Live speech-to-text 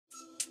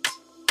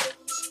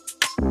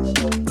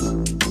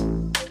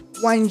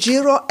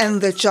Wanjiro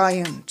and the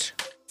Giant.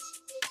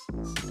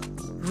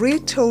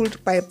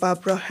 Retold by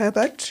Barbara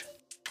Herbert.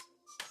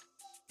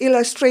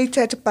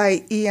 Illustrated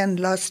by Ian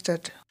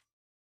Lusted.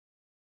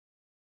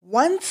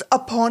 Once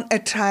upon a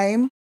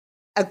time,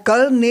 a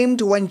girl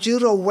named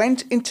Wanjiro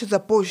went into the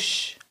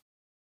bush.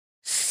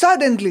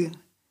 Suddenly,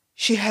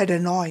 she heard a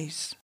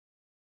noise.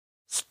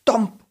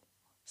 Stomp,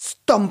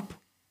 stomp,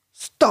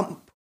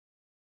 stomp.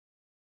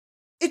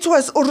 It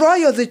was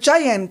Oroyo the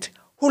giant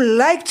who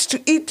liked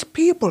to eat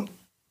people.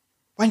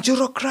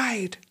 Wanjiro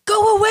cried,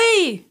 "Go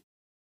away!"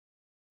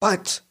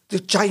 But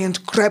the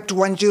giant grabbed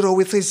Wanjiro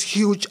with his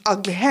huge,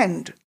 ugly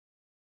hand.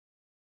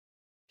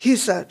 He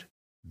said,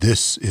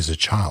 "This is a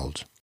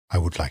child I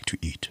would like to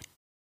eat.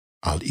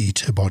 I'll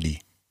eat her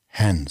body,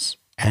 hands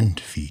and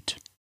feet."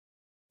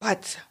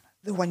 But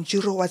the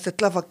Wanjiro was a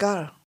clever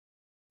girl.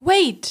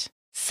 "Wait,"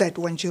 said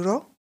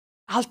Wanjiro.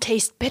 "I'll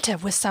taste better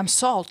with some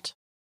salt."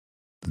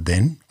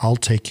 "Then I'll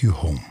take you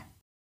home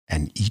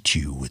and eat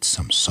you with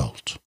some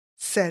salt,"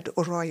 said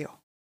Oroyo.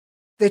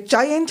 The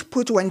giant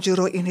put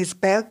Wanjiro in his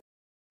bag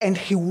and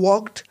he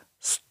walked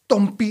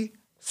stompy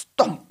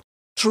stomp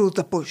through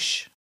the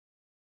bush.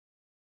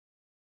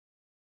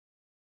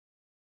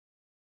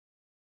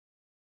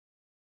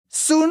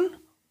 Soon,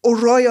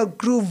 Oroyo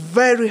grew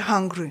very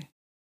hungry.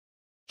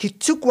 He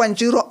took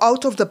Wanjiro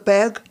out of the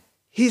bag.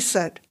 He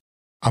said,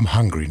 "I'm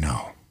hungry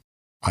now.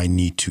 I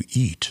need to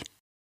eat.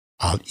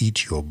 I'll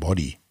eat your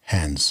body,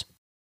 hands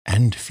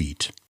and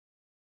feet."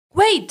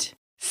 "Wait,"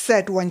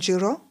 said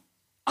Wanjiro.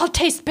 "I'll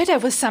taste better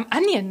with some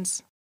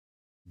onions."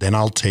 "Then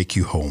I'll take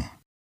you home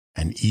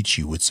and eat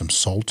you with some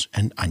salt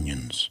and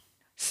onions,"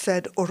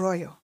 said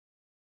Oroyo.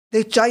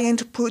 The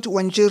giant put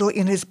Wanjiro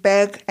in his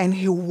bag and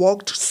he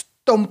walked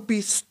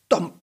stompy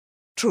stomp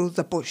through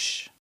the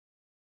bush.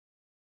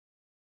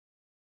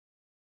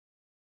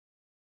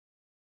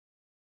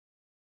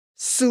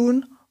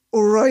 Soon,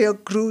 Oroyo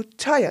grew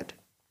tired.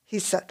 He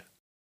said,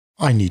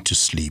 "I need to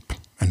sleep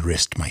and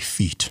rest my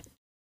feet.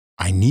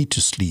 I need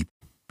to sleep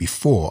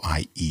before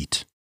I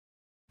eat."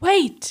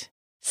 "Wait,"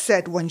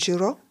 said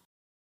Wanjiro.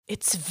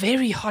 "It's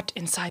very hot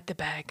inside the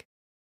bag.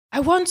 I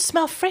won't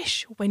smell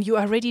fresh when you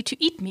are ready to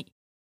eat me.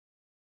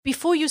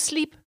 Before you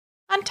sleep,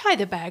 untie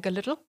the bag a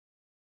little."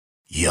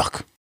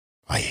 "Yuck!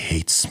 I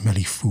hate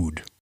smelly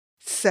food,"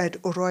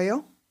 said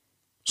Oroyo.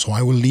 "So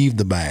I will leave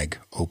the bag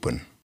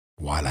open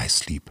while I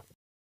sleep."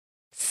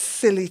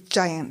 Silly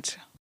giant.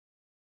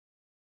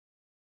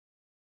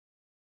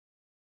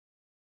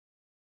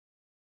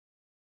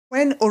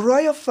 When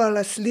Oroyo fell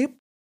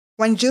asleep,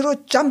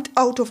 Wanjiro jumped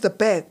out of the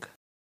bag.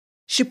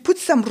 She put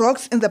some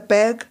rocks in the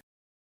bag,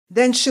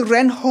 then she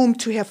ran home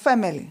to her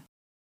family.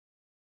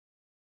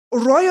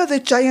 Oroyo the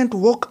giant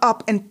woke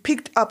up and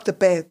picked up the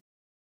bag.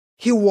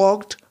 He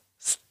walked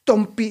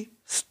stompy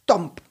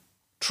stomp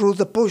through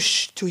the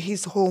bush to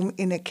his home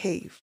in a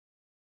cave.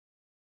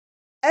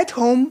 At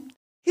home,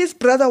 his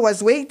brother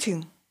was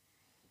waiting.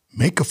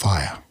 "Make a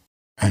fire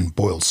and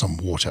boil some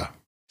water,"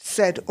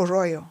 said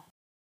Oroyo.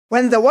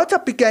 When the water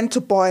began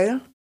to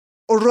boil,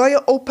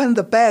 Oroyo opened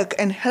the bag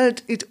and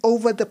held it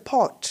over the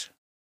pot.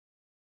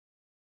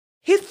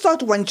 He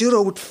thought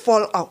Wanjiro would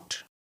fall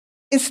out.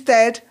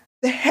 Instead,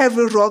 the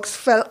heavy rocks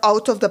fell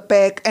out of the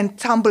bag and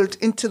tumbled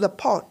into the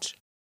pot.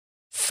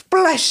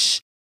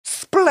 Splash!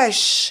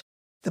 Splash!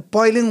 The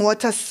boiling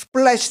water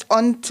splashed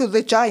onto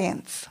the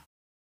giants.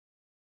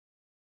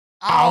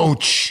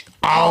 "Ouch!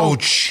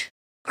 Ouch!"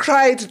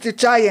 cried the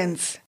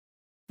giants.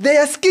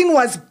 Their skin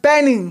was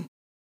burning.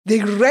 They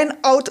ran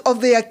out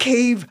of their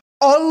cave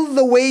all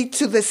the way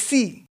to the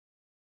sea.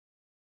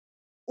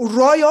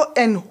 Oroyo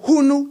and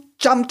Hunu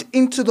jumped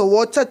into the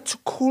water to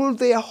cool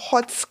their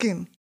hot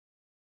skin.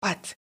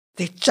 But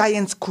the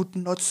giants could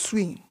not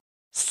swim,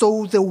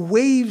 so the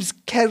waves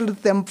carried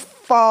them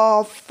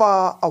far,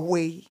 far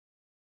away.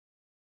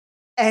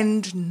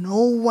 And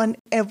no one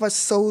ever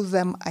saw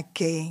them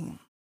again.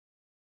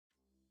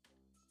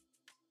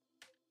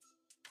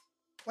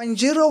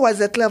 Wanjiro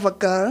was a clever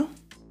girl.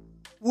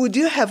 Would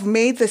you have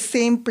made the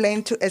same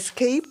plan to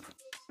escape?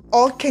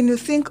 Or can you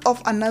think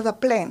of another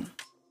plan?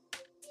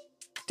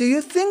 Do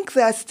you think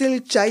there are still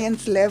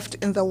giants left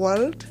in the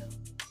world?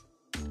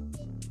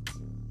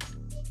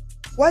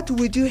 What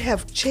would you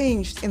have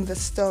changed in the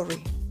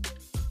story?